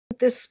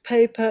this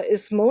paper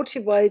is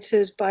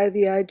motivated by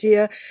the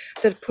idea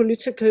that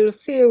political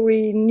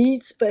theory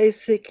needs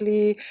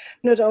basically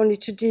not only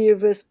to deal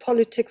with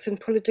politics and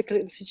political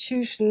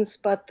institutions,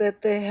 but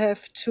that they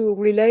have to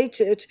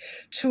relate it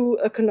to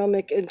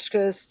economic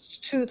interests,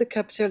 to the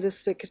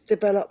capitalistic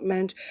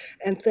development,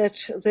 and that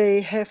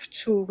they have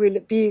to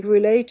be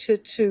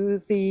related to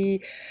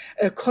the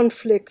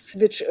conflicts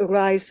which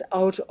arise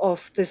out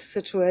of this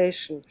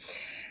situation.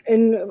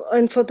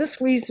 And for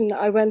this reason,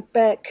 I went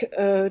back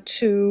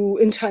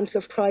in times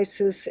of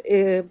crisis,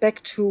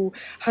 back to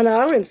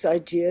Hannah Arendt's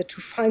idea to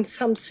find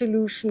some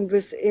solution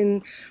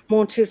within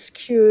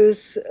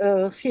Montesquieu's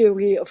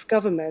theory of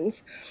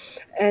governments.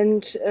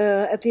 And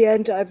at the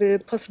end, I will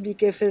possibly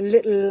give a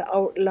little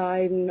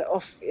outline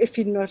of if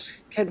we not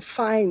can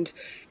find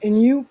a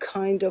new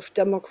kind of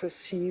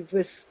democracy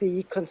with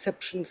the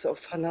conceptions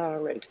of Hannah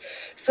Arendt.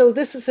 So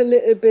this is a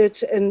little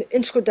bit an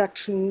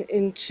introduction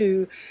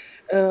into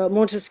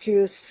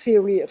Montesquieu's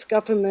theory of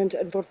government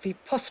and what we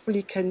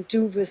possibly can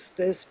do with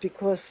this,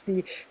 because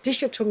the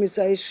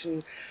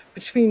dichotomization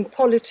between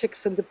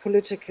politics and the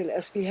political,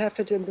 as we have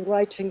it in the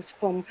writings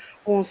from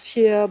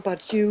Rancière,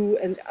 Badiou,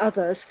 and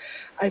others,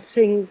 I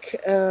think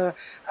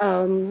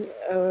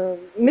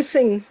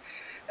missing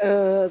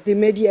the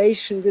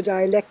mediation, the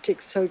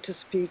dialectic, so to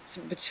speak,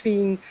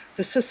 between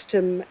the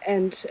system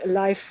and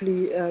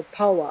lively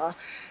power.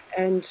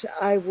 And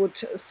I would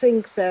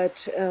think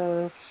that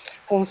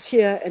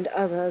Rancière and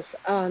others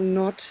are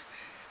not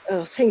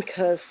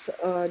thinkers,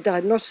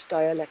 not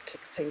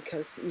dialectic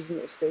thinkers, even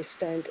if they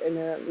stand in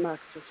a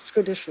Marxist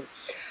tradition.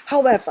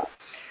 However,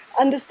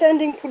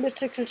 understanding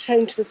political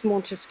change with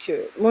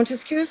Montesquieu.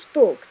 Montesquieu's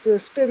book, The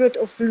Spirit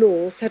of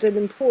Laws, had an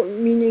important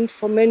meaning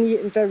for many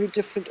and very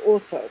different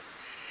authors.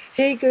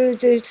 Hegel,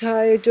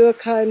 Dilthey,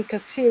 Durkheim,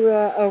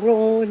 Cassirer,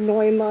 Arendt,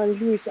 Neumann,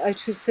 Louis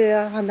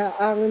Althusser, Hannah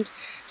Arendt,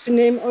 to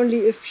name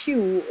only a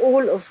few,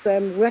 all of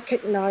them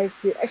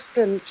recognize the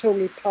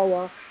explanatory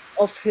power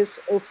of his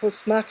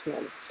opus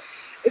magnum.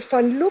 If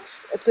one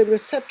looks at the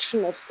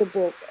reception of the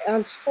book,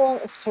 Ernst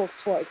Forsthoff,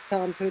 for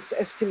example's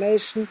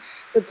estimation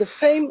that the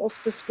fame of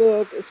this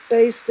work is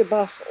based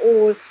above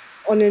all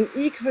on an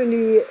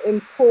equally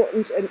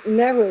important and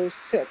narrow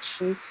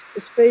section,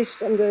 is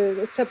based on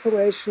the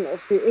separation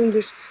of the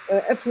English,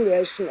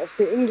 appropriation of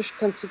the English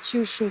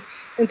Constitution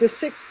in the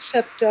 6th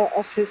chapter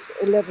of his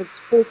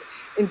 11th book,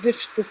 in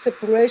which the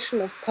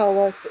separation of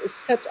powers is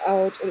set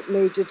out and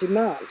made a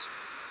demand.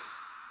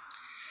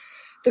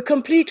 The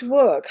complete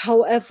work,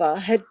 however,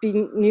 had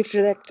been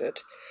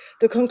neglected.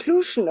 The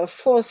conclusion of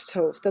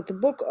Forsthoff that the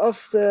book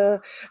of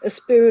the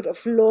Spirit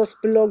of Laws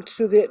belonged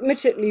to the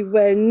admittedly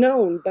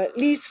well-known but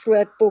least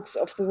read books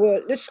of the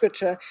world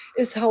literature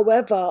is,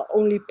 however,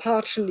 only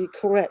partially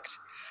correct.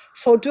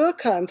 For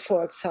Durkheim,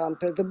 for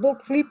example, the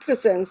book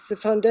represents the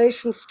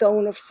foundation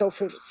stone of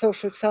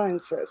social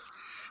sciences.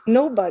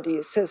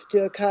 Nobody, says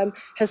Durkheim,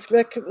 has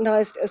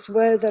recognized as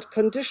well that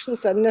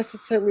conditions are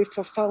necessary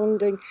for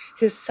founding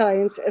his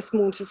science as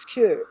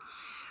Montesquieu.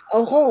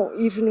 Arendt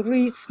even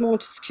reads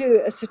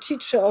Montesquieu as a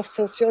teacher of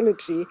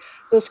sociology,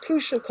 whose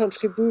crucial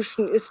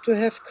contribution is to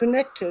have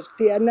connected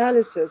the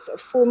analysis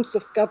of forms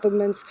of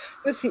governments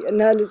with the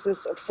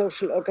analysis of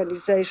social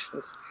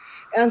organizations.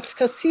 Ernst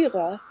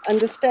Cassirer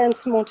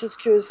understands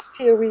Montesquieu's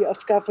theory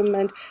of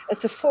government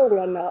as a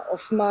forerunner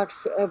of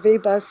Max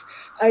Weber's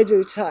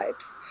ideal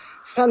types.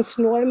 Franz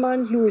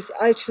Neumann, Louis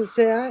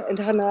Althusser, and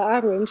Hannah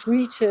Arendt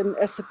read him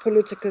as a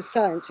political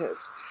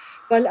scientist,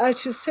 while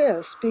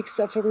Althusser speaks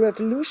of a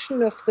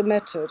revolution of the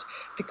method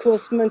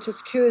because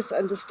Montesquieu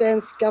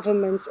understands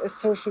governments as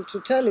social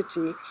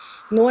totality.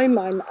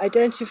 Neumann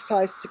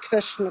identifies the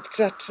question of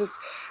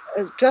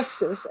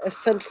justice as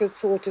central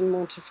thought in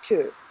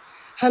Montesquieu.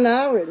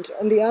 Hannah Arendt,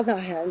 on the other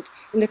hand,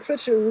 in a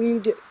critical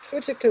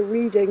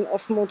reading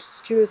of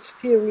Montesquieu's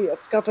theory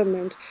of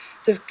government,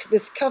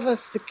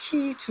 discovers the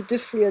key to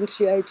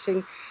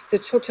differentiating the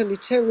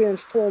totalitarian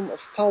form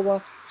of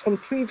power from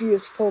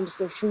previous forms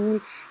of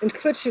rule and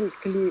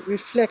critically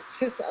reflects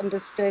his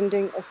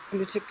understanding of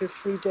political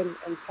freedom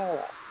and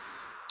power.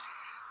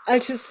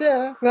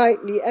 Althusser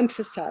rightly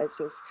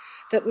emphasizes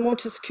that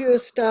Montesquieu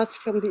starts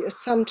from the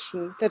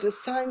assumption that a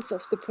science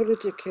of the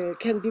political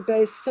can be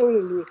based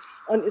solely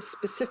on its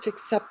specific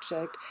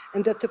subject,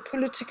 and that the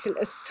political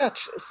as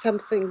such is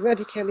something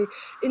radically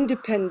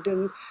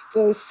independent,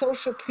 though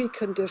social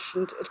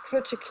preconditioned it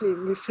critically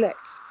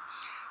reflects.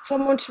 For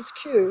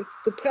Montesquieu,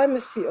 the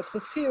primacy of the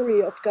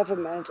theory of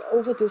government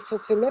over the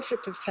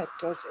sociological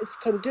factors is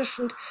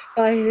conditioned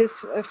by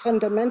his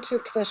fundamental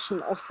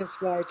question of his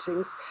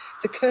writings,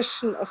 the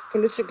question of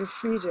political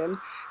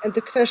freedom and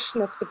the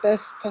question of the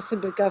best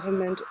possible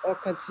government or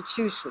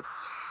constitution.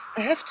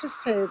 I have to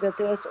say that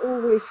there's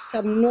always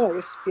some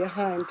noise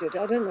behind it.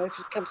 I don't know if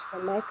it comes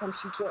from my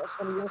computer or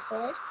from your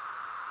side.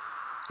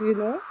 Do you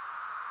know?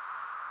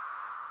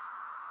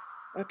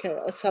 Okay,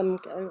 or some...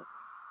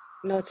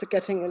 Now it's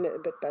getting a little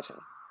bit better.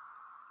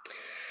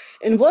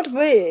 In what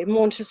way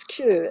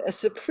Montesquieu,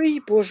 as a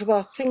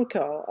pre-bourgeois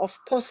thinker of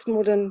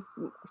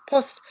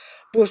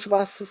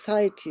post-bourgeois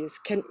societies,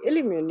 can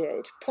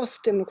illuminate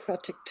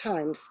post-democratic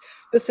times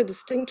with the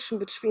distinction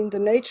between the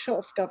nature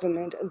of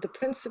government and the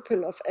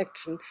principle of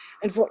action,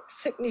 and what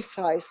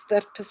signifies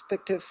that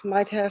perspective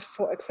might have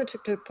for a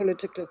critical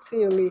political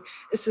theory,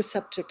 is the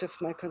subject of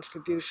my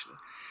contribution.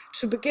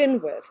 To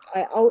begin with,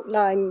 I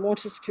outline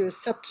Montesquieu's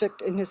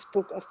subject in his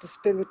book of the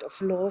Spirit of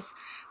Laws,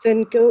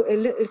 then go a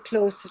little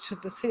closer to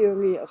the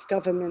theory of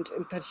government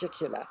in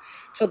particular.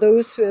 For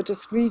those who are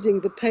just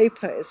reading the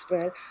paper as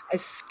well, I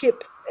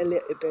skip a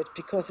little bit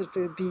because it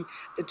will be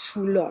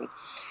too long.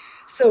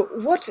 So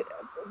what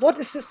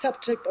is the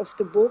subject of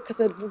the book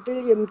that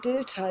William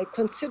Dilthey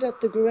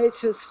considered the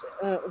greatest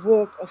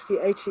work of the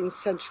 18th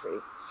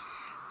century?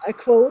 I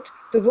quote,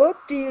 "The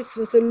work deals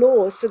with the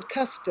laws and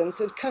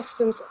customs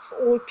of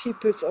all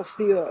peoples of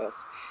the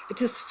earth.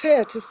 It is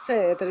fair to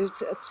say that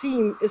its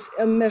theme is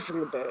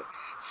immeasurable,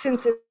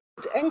 since it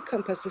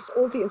encompasses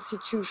all the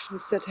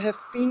institutions that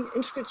have been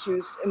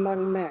introduced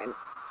among men."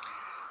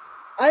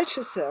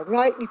 Althusser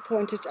rightly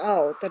pointed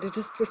out that it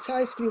is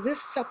precisely this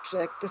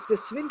subject that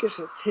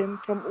distinguishes him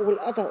from all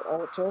other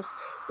authors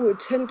who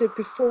attempted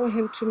before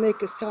him to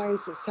make a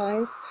science,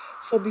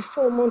 for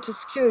before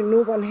Montesquieu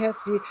no one had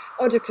the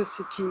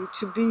audacity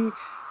to be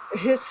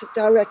his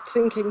direct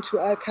thinking to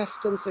our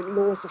customs and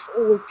laws of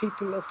all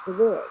people of the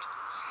world.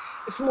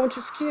 If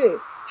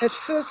Montesquieu had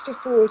first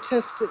of all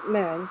tested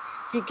man,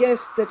 he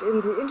guessed that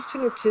in the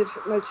infinitive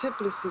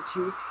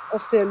multiplicity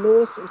of their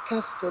laws and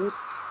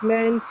customs,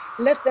 men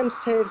let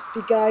themselves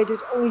be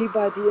guided only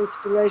by the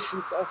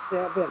inspirations of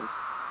their whims.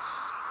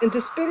 In the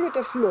Spirit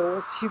of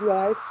Laws, he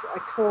writes, I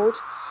quote,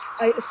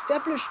 "I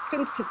established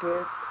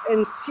principles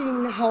and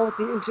seen how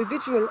the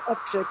individual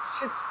objects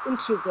fits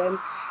into them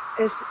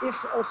as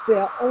if of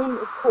their own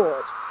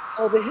accord,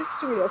 how the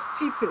history of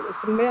people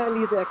is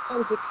merely their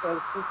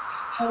consequences,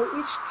 how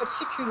each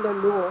particular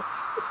law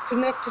is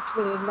connected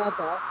with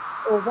another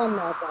or one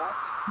other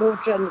more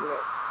general."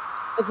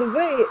 But the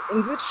way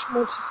in which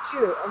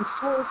Montesquieu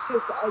unfolds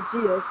his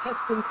ideas has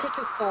been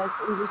criticized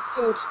in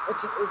research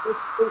at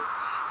this book,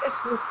 as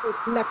this book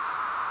lacks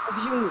of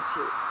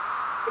unity.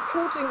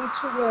 According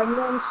to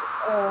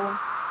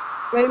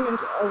Raymond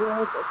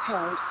Aron's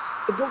account,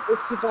 the book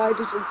is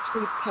divided in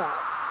three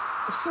parts.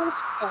 The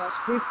first part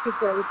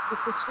represents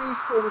with the three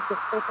forms of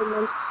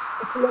government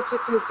a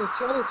political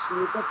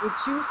sociology that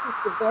reduces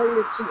the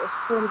variety of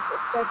forms of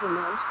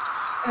government.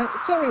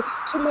 Sorry,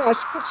 Tomasz,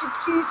 could you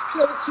please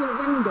close your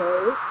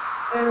window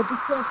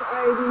because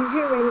I'm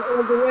hearing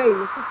all the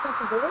rain. Is it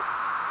possible?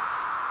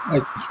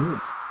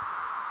 Sure.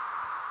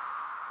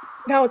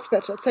 Now it's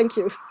better, thank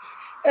you.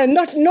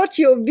 Not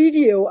your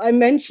video, I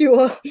meant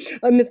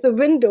I'm at the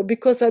window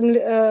because I'm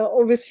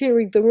always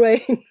hearing the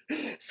rain.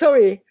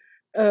 Sorry.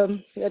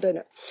 I don't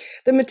know.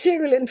 The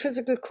material and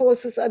physical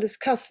causes are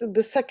discussed in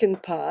the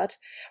second part,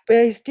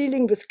 where he's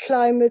dealing with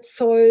climate,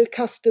 soil,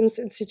 customs,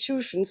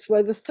 institutions,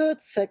 while the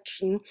third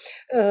section,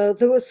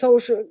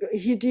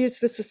 he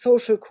deals with the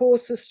social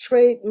causes,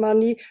 trade,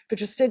 money,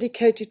 which is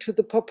dedicated to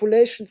the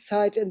population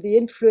side and the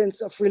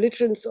influence of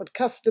religions on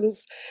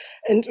customs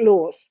and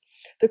laws.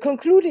 The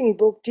concluding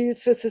book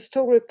deals with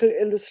historical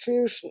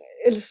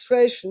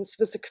illustrations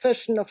with the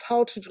question of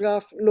how to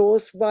draft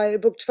laws, while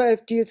book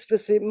 12 deals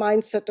with the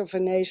mindset of a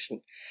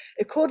nation.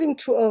 According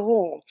to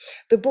Arendt,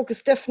 the book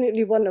is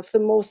definitely one of the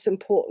most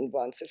important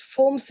ones. It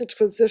forms the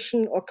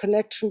transition or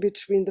connection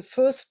between the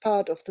first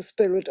part of the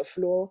Spirit of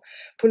Law,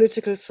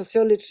 political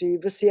sociology,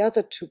 with the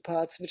other two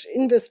parts, which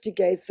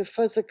investigates the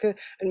physical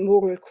and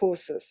moral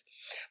causes.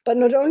 But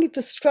not only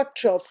the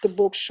structure of the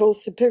book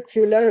shows the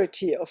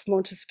peculiarity of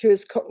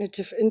Montesquieu's cognitive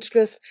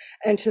interest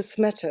and his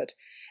method.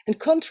 In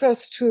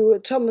contrast to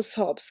Thomas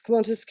Hobbes,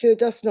 Montesquieu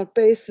does not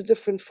base the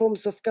different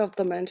forms of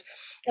government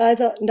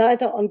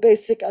neither on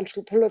basic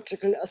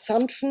anthropological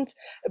assumptions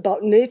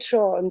about nature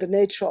or on the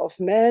nature of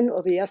man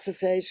or the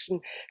association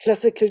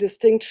classical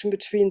distinction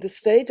between the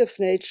state of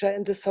nature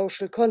and the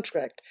social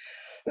contract.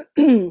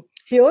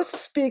 He also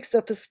speaks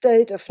of the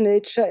state of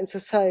nature in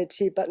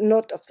society, but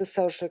not of the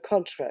social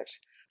contract.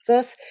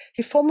 Thus,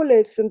 he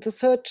formulates in the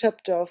third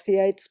chapter of the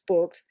 8th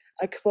book,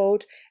 I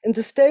quote, "In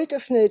the state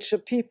of nature,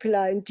 people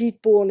are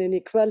indeed born in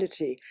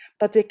equality,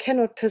 but they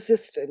cannot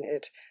persist in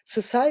it.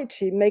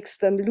 Society makes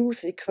them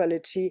lose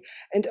equality,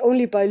 and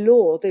only by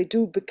law they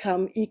do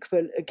become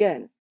equal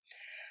again."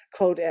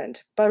 Quote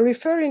end. By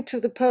referring to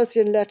the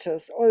Persian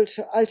letters,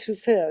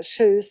 Althusser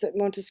shows that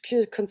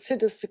Montesquieu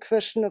considers the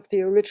question of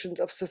the origins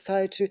of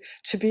society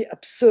to be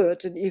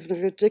absurd and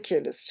even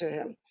ridiculous to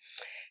him.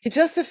 He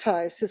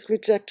justifies his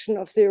rejection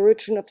of the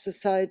origin of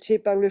society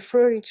by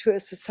referring to a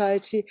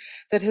society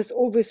that has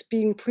always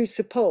been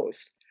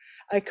presupposed.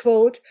 I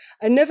quote,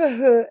 "I never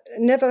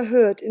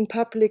heard in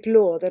public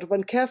law that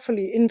one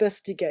carefully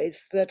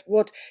investigates that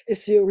what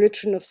is the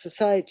origin of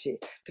society,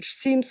 which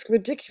seems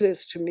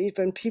ridiculous to me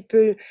when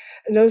people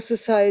know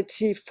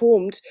society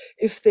formed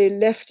if they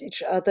left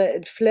each other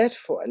and fled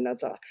for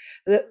another.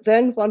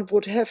 Then one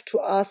would have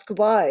to ask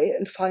why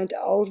and find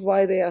out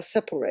why they are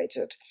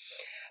separated.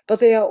 but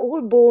they are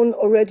all born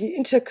already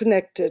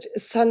interconnected. A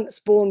son is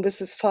born with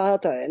his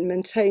father and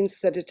maintains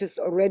that it is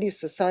already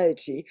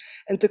society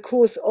and the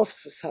cause of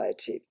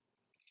society.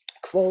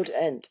 Quote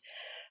end.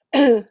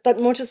 But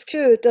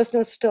Montesquieu does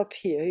not stop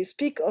here. He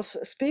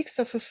speaks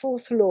of a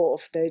fourth law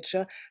of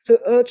nature,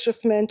 the urge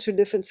of man to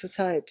live in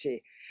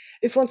society.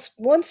 If one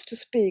wants to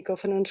speak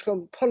of an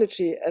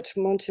anthropology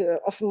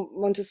of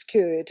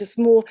Montesquieu, it is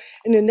more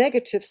in a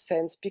negative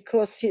sense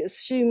because he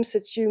assumes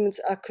that humans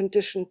are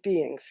conditioned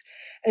beings,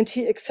 and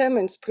he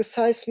examines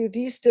precisely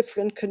these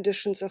different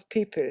conditions of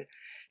people.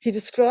 He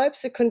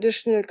describes the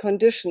conditional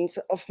conditions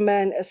of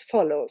man as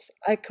follows.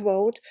 I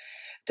quote,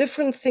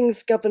 "Different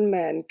things govern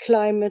man: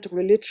 climate,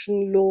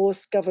 religion,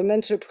 laws,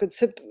 governmental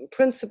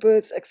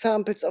principles,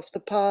 examples of the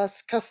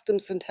past,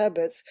 customs and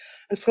habits,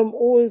 and from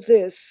all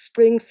this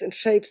springs and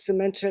shapes the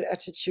mental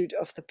attitude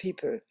of the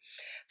people.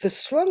 The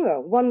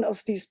stronger one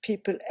of these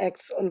people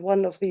acts on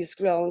one of these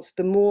grounds,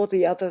 the more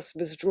the others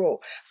withdraw."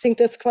 I think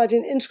that's quite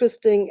an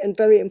interesting and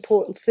very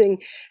important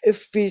thing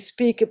if we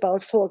speak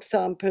about, for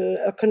example,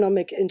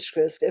 economic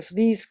interest. If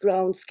these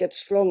grounds get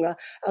stronger,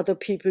 other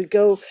people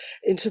go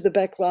into the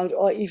background,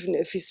 or even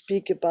if we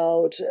speak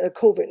about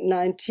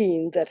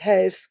COVID-19, that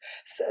health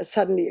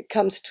suddenly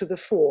comes to the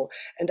fore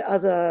and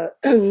other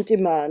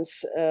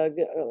demands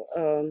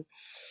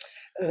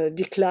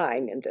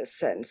decline in this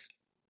sense.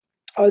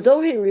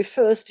 Although he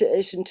refers to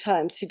ancient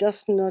times, he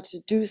does not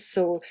do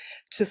so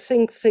to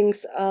think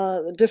things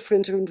are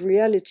different in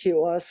reality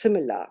or are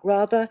similar.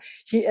 Rather,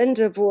 he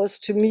endeavors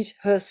to meet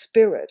her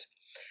spirit.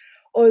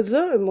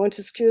 Although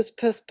Montesquieu's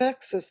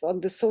perspective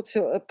on the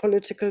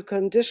socio-political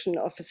condition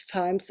of his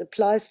times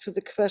applies to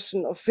the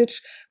question of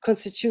which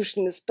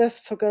constitution is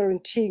best for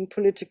guaranteeing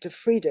political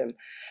freedom,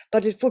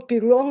 but it would be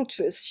wrong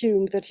to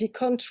assume that he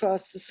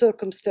contrasts the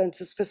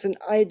circumstances with an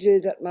ideal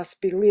that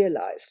must be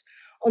realized.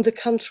 On the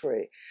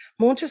contrary,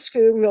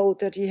 Montesquieu wrote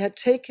that he had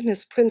taken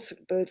his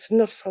principles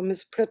not from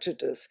his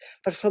prejudice,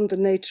 but from the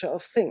nature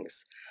of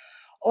things.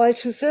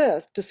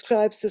 Althusser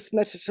describes this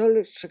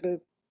methodological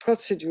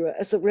procedure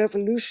as a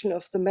revolution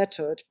of the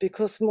method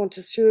because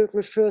Montesquieu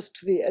refers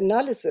to the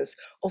analysis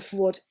of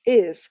what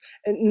is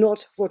and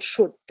not what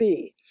should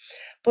be.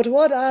 But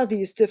what are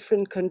these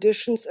different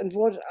conditions and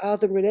what are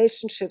the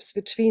relationships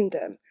between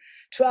them?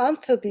 To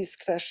answer these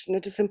questions,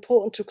 it is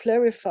important to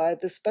clarify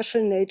the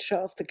special nature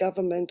of the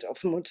government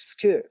of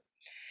Montesquieu.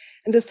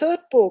 In the third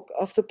book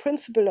of The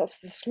Principle of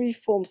the Three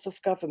Forms of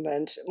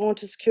Government,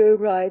 Montesquieu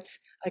writes,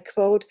 I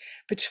quote,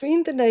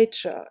 "Between the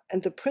nature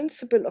and the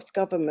principle of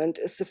government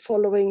is the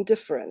following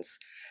difference.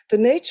 The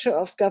nature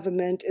of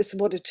government is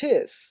what it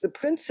is, the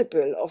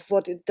principle of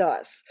what it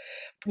does.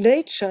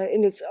 Nature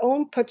in its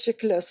own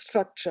particular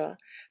structure,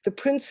 the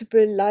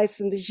principle lies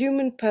in the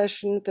human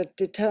passion that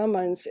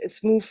determines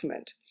its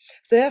movement.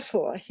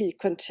 Therefore," he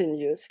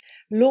continues,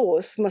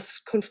 "laws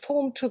must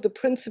conform to the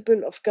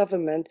principle of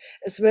government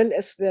as well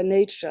as their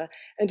nature,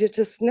 and it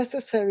is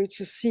necessary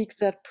to seek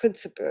that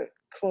principle."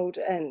 Quote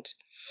end.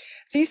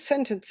 These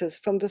sentences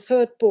from the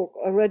third book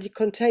already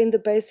contain the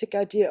basic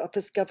idea of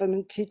his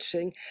government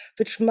teaching,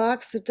 which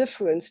marks the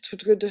difference to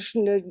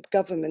traditional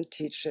government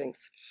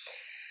teachings.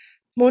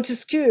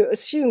 Montesquieu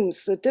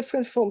assumes that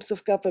different forms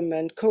of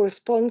government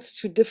corresponds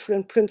to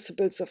different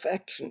principles of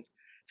action.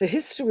 The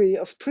history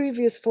of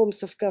previous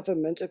forms of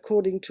government,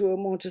 according to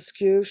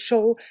Montesquieu,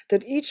 show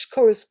that each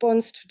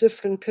corresponds to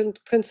different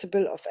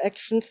principle of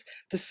actions,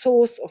 the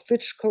source of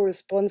which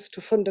corresponds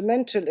to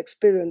fundamental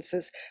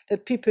experiences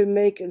that people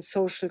make in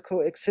social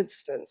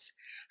coexistence.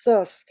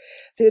 Thus,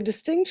 the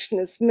distinction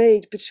is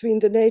made between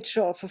the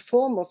nature of a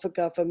form of a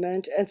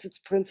government and its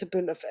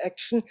principle of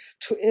action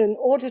in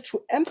order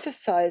to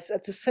emphasize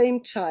at the same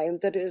time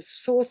that its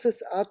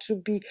sources are to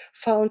be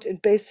found in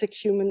basic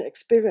human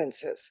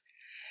experiences.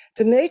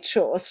 The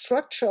nature or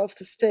structure of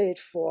the state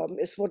form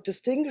is what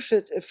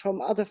distinguishes it from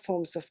other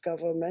forms of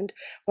government,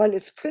 while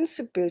its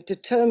principle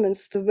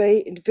determines the way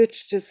in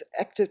which it is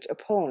acted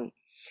upon.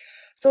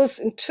 Thus,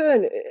 in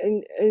turn,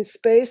 is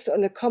based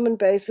on a common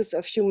basis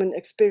of human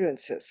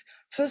experiences.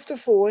 First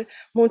of all,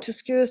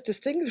 Montesquieu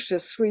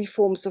distinguishes three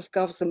forms of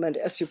government,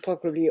 as you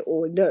probably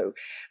all know: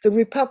 the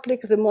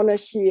republic, the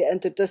monarchy,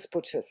 and the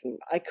despotism.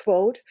 I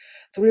quote,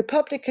 "The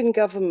republican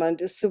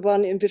government is the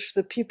one in which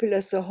the people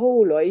as a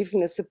whole, or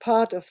even as a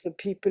part of the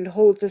people,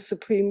 hold the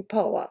supreme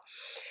power.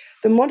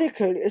 The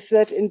monarchical is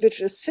that in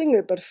which a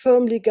single but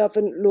firmly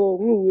governed law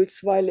rules,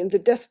 while in the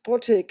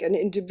despotic an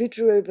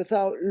individual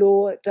without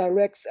law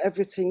directs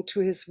everything to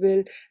his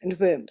will and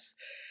whims."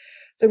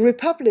 The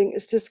republic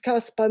is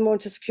discussed by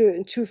Montesquieu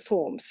in two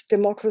forms,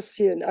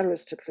 democracy and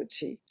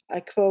aristocracy. I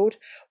quote,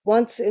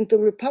 "Once in the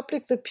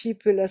republic, the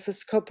people as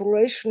a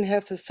corporation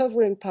have the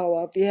sovereign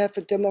power, we have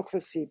a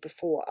democracy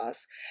before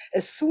us.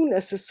 As soon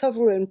as the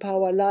sovereign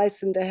power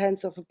lies in the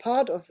hands of a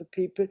part of the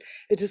people,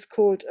 it is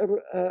called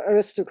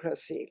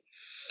aristocracy."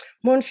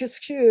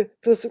 Montesquieu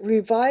thus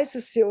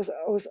revises the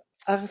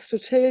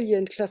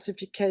Aristotelian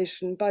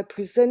classification by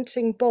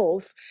presenting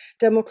both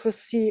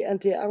democracy and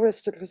the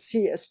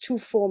aristocracy as two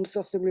forms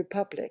of the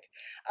republic.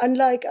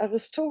 Unlike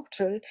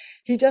Aristotle,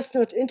 he does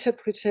not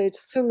interpret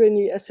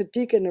tyranny as a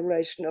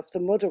degeneration of the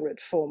moderate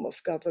form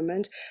of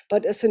government,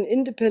 but as an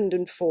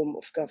independent form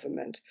of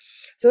government.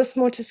 Thus,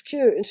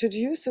 Montesquieu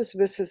introduces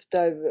with his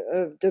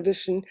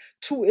division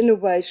two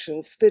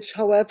innovations, which,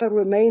 however,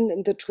 remain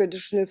in the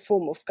traditional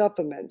form of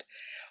government.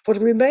 What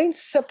really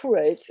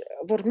separates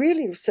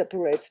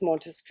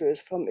Montesquieu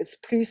from its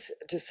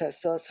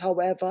predecessors,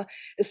 however,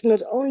 is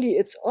not only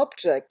its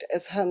object,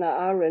 as Hannah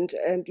Arendt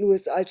and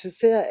Louis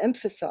Althusser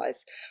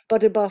emphasize,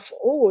 but above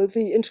all,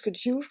 the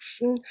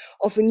introduction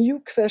of a new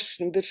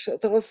question, which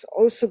thus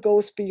also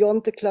goes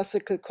beyond the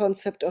classical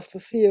concept of the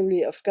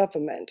theory of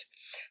government.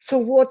 So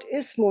what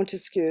is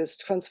Montesquieu's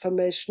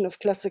transformation of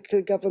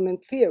classical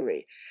government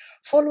theory?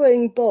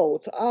 Following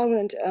both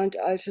Arendt and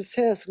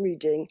Althusser's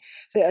reading,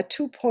 there are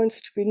 2 points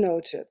to be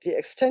noted. The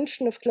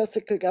extension of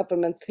classical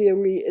government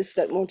theory is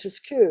that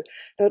Montesquieu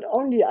not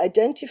only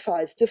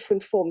identifies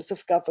different forms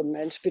of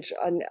government, which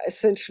are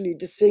essentially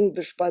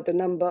distinguished by the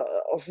number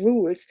of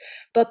rules,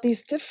 but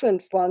these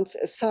different ones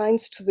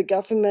assigns to the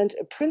government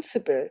a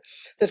principle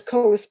that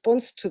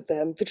corresponds to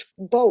them, which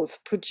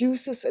both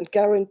produces and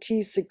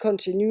guarantees the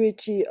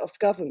continuity of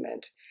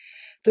government.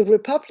 The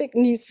republic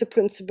needs the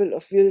principle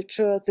of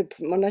virtue, the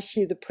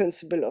monarchy the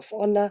principle of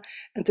honor,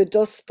 and the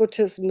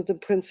despotism the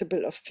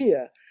principle of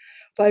fear.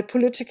 While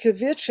political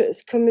virtue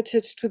is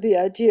committed to the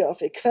idea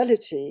of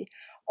equality,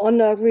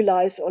 honor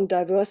relies on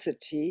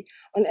diversity,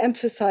 on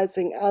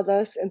emphasizing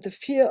others, and the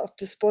fear of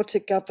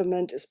despotic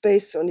government is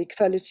based on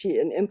equality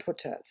and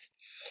impotence.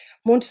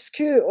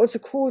 Montesquieu also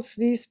calls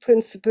these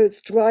principles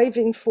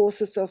driving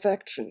forces of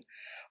action.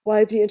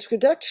 While the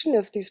introduction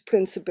of these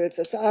principles,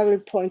 as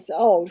Arendt points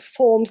out,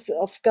 forms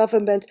of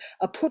government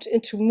are put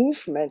into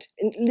movement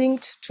and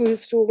linked to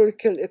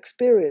historical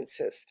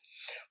experiences.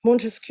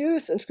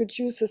 Montesquieu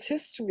introduces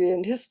history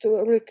and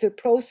historical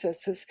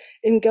processes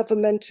in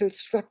governmental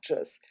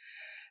structures.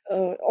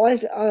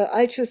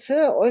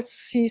 Althusser also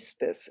sees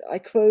this. I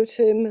quote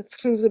him,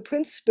 "Through the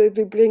principle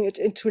we bring it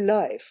into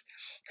life."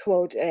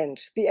 Quote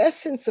end. The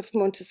essence of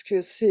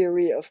Montesquieu's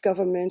theory of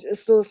government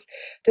is thus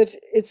that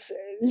it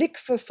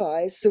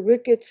liquefies the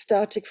rigid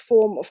static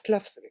form of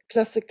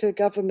classical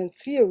government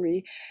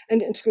theory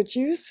and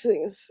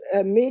introduces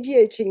a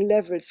mediating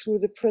level through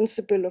the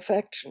principle of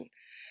action.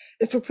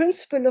 If a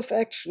principle of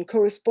action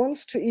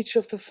corresponds to each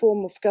of the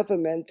form of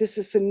government,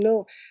 this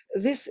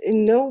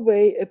in no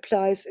way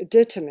applies a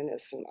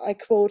determinism. I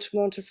quote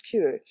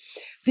Montesquieu.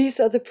 These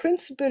are the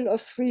principle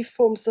of three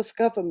forms of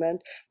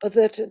government, but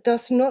that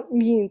does not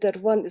mean that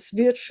one is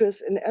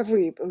virtuous in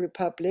every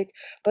republic,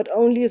 but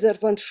only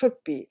that one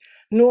should be.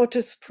 Nor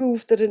does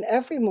prove that in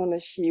every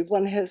monarchy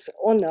one has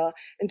honor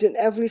and in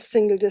every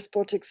single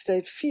despotic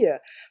state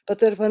fear, but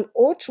that one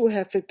ought to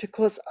have it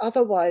because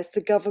otherwise the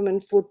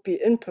government would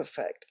be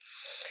imperfect.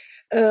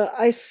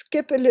 I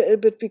skip a little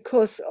bit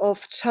because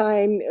of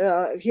time.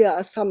 Here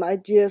are some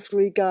ideas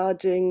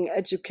regarding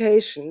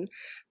education,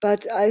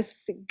 but I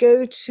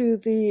go to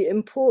the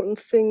important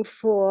thing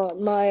for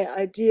my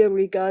idea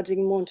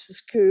regarding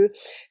Montesquieu.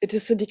 It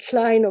is the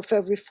decline of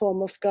every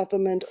form of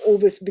government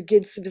always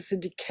begins with the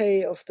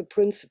decay of the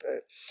principle.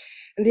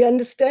 In the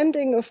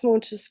understanding of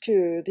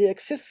Montesquieu, the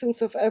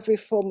existence of every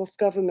form of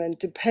government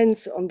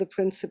depends on the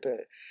principle.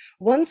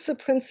 Once the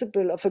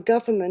principle of a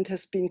government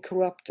has been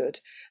corrupted,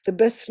 the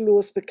best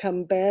laws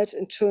become bad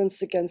and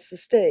turns against the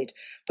state.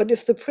 But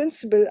if the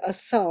principle are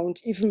sound,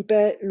 even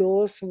bad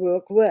laws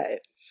work well.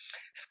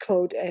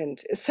 Quote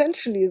end.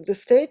 Essentially, the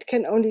state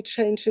can only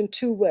change in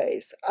two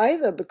ways,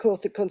 either because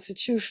the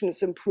constitution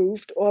is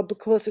improved or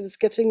because it is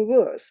getting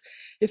worse.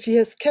 If he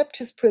has kept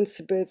his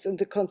principles and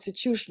the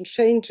constitution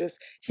changes,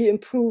 he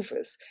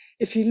improves.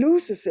 If he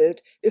loses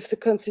it, if the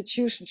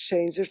constitution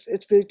changes,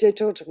 it will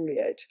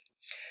deteriorate.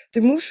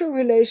 The mutual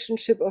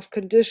relationship of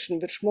condition,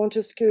 which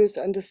Montesquieu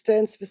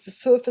understands with the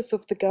surface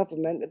of the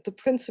government and the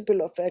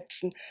principle of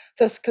action,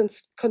 thus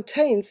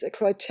contains a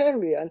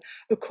criterion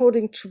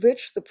according to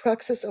which the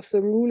praxis of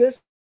the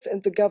rulers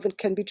and the governed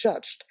can be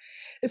judged.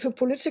 If a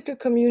political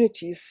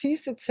community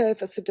sees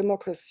itself as a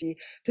democracy,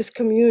 this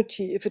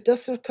community, if it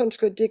does not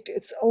contradict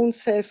its own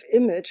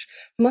self-image,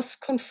 must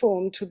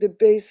conform to the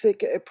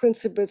basic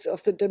principles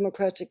of the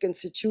democratic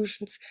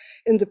institutions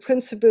in the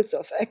principles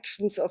of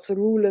actions of the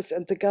rulers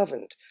and the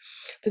governed.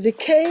 The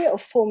decay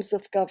of forms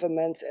of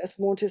government, as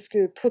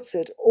Montesquieu puts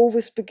it,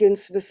 always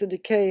begins with the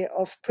decay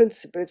of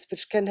principles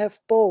which can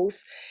have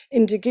both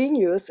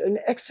endogenous and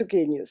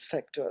exogenous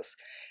factors.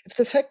 If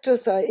the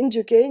factors are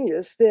endogenous,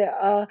 they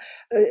are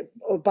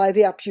by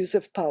the abuse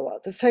of power.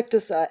 The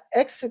factors are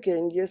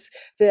exogenous,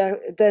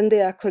 then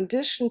they are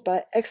conditioned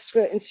by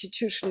extra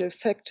institutional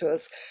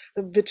factors,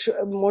 which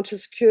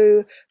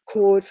Montesquieu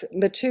calls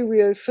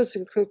material,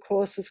 physical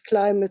causes,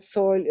 climate,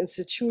 soil,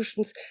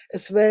 institutions,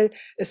 as well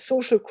as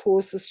social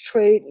causes,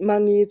 trade,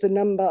 money, the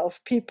number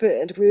of people,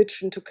 and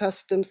religion to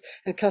customs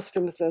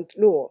and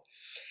law.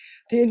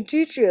 The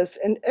endogenous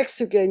and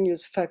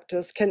exogenous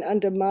factors can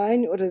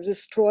undermine or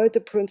destroy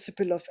the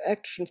principle of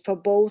action for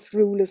both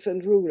rulers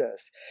and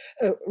rulers.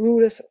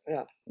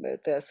 Yeah,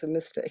 there's a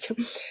mistake.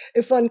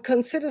 If one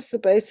considers the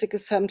basic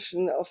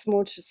assumption of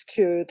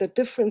Montesquieu that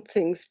different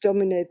things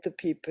dominate the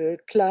people,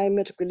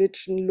 climate,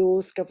 religion,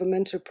 laws,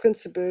 governmental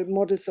principle,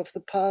 models of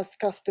the past,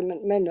 custom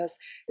and manners,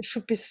 it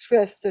should be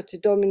stressed that the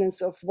dominance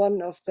of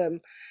one of them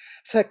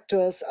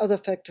other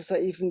factors are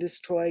even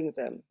destroying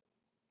them.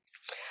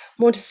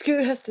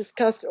 Montesquieu has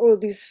discussed all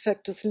these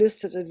factors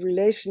listed in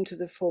relation to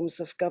the forms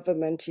of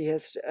government he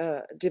has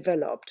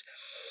developed.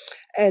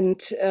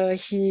 And I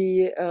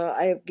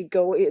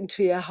go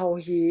into how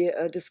he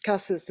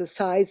discusses the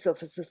size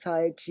of a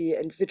society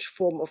and which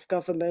form of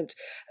government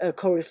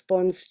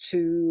corresponds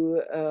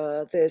to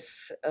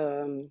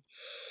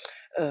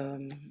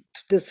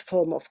this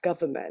form of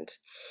government.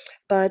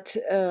 But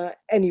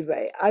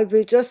anyway, I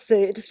will just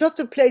say it is not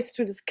the place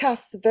to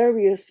discuss the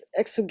various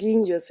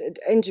exogenous and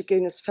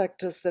endogenous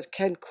factors that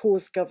can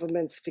cause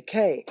government's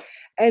decay.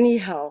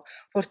 Anyhow,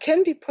 what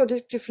can be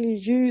productively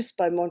used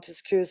by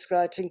Montesquieu's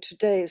writing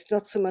today is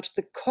not so much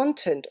the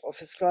content of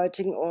his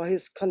writing or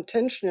his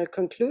contentional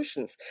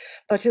conclusions,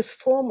 but his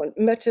form and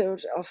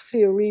method of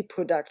theory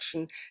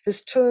production,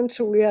 his turn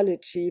to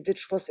reality,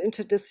 which was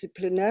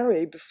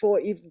interdisciplinary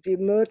before even the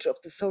emerge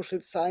of the social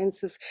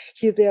sciences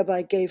he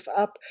thereby gave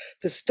up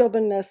the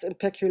stubbornness and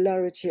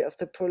peculiarity of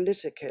the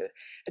political.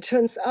 It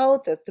turns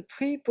out that the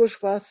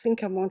pre-bourgeois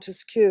thinker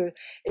Montesquieu,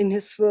 in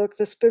his work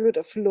The Spirit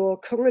of Law,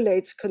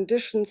 correlates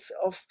conditional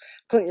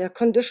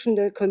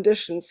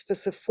conditions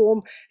with the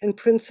form and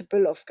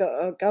principle of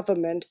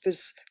government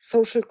with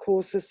social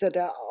causes that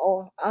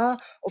are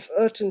of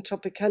urgent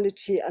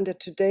topicality under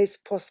today's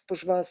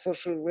post-bourgeois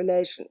social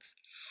relations.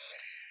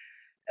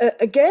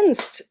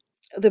 Against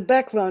the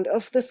background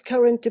of this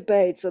current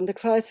debates on the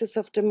crisis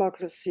of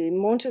democracy,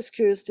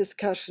 Montesquieu's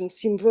discussions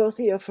seem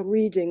worthy of a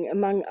reading,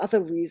 among other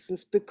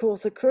reasons,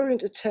 because the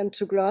current attempt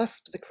to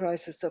grasp the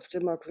crisis of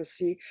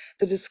democracy,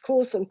 the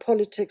discourse on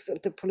politics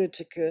and the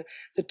political,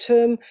 the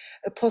term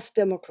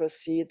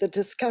post-democracy, the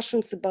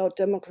discussions about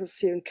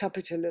democracy and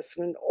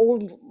capitalism, and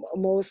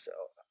almost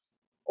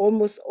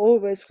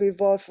always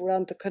revolve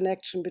around the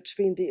connection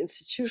between the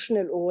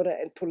institutional order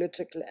and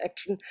political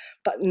action,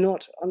 but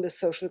not on the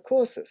social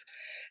causes.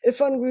 If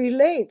one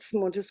relates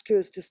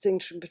Montesquieu's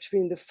distinction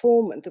between the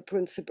form and the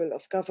principle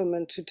of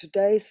government to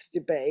today's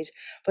debate,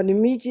 one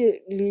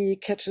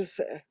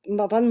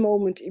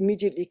moment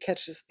immediately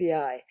catches the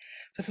eye.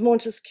 With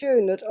Montesquieu,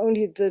 not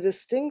only the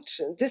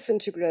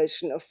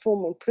disintegration of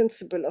form and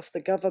principle of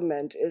the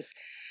government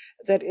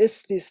that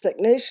is, the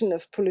stagnation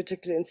of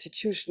political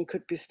institution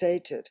could be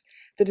stated.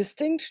 The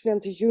distinction and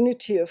the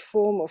unity of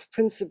form of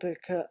principle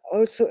can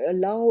also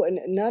allow an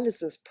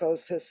analysis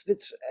process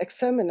which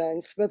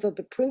examines whether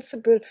the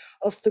principle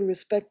of the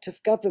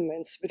respective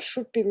governments, which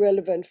should be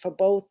relevant for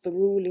both the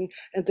ruling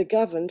and the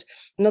governed,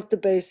 not the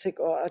basic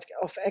are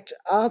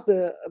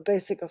the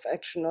basic of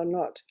action or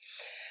not.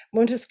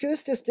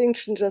 Montesquieu's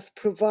distinction just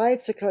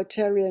provides a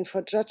criterion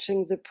for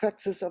judging the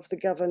praxis of the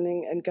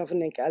governing and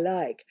governing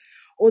alike.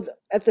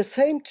 At the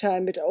same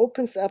time, it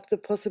opens up the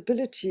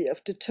possibility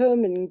of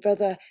determining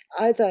whether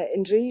either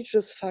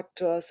endogenous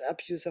factors,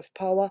 abuse of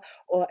power,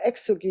 or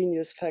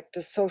exogenous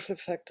factors, social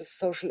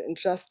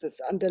injustice,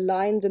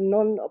 underline the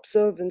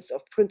non-observance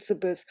of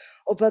principles,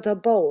 or whether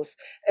both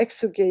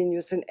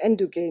exogenous and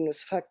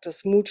endogenous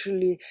factors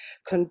mutually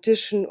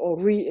condition or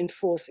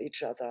reinforce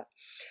each other.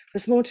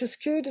 With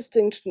Montesquieu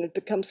distinction, it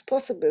becomes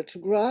possible to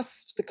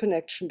grasp the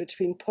connection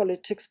between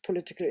politics,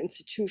 political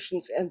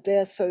institutions, and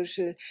their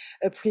social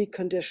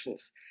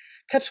preconditions.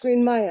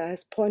 Katrin Meyer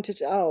has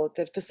pointed out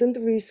that within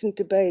the recent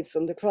debates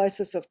on the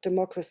crisis of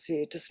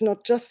democracy, it is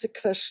not just a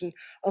question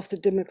of the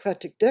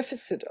democratic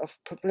deficit of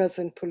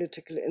present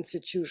political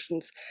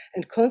institutions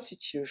and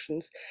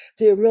constitutions,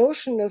 the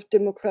erosion of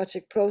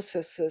democratic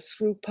processes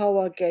through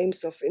power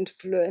games of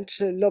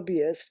influential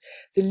lobbyists,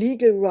 the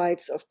legal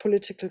rights of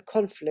political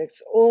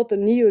conflicts, or the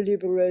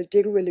neoliberal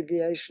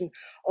deregulation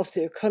of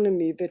the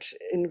economy, which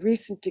in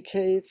recent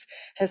decades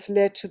has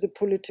led to the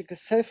political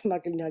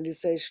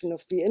self-marginalization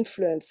of the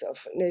influence of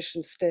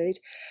nation state,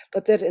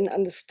 but that an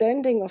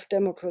understanding of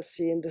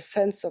democracy in the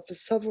sense of a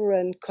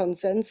sovereign,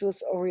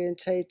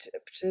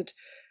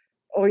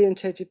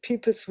 consensus-orientated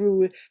people's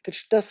rule,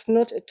 which does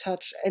not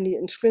attach any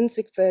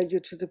intrinsic value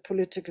to the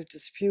political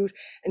dispute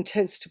and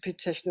tends to be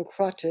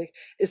technocratic,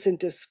 is in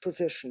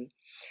disposition.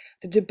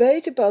 The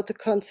debate about the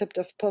concept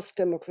of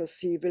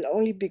post-democracy will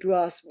only be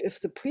grasped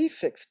if the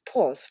prefix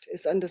post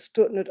is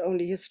understood not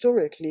only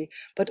historically,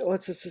 but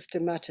also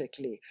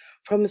systematically.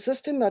 From a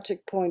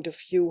systematic point of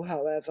view,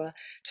 however,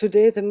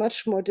 today the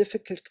much more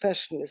difficult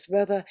question is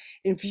whether,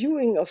 in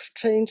viewing of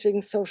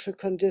changing social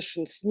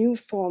conditions, new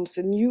forms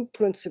and new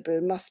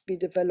principles must be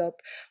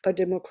developed by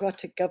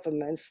democratic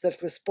governments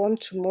that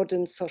respond to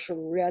modern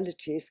social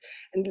realities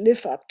and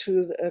live up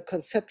to a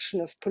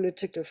conception of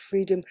political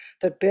freedom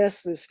that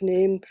bears this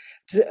name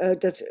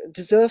that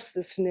deserves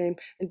this name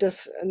and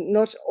does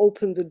not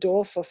open the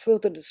door for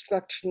further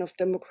destruction of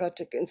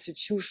democratic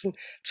institutions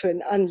to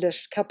an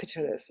unleashed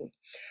capitalism.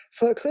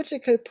 For a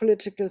critical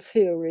political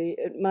theory,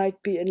 it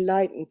might be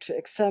enlightened to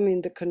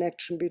examine the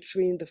connection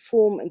between the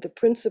form and the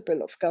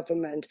principle of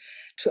government,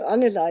 to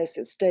analyze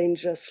its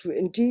dangers through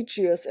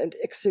endogenous and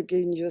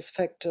exogenous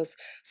factors,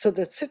 so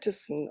that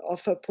citizens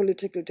of a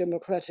political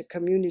democratic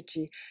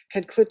community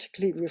can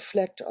critically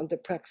reflect on the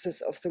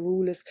praxis of the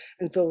rulers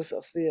and those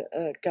of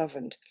the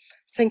governed.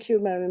 Thank you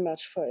very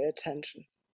much for your attention.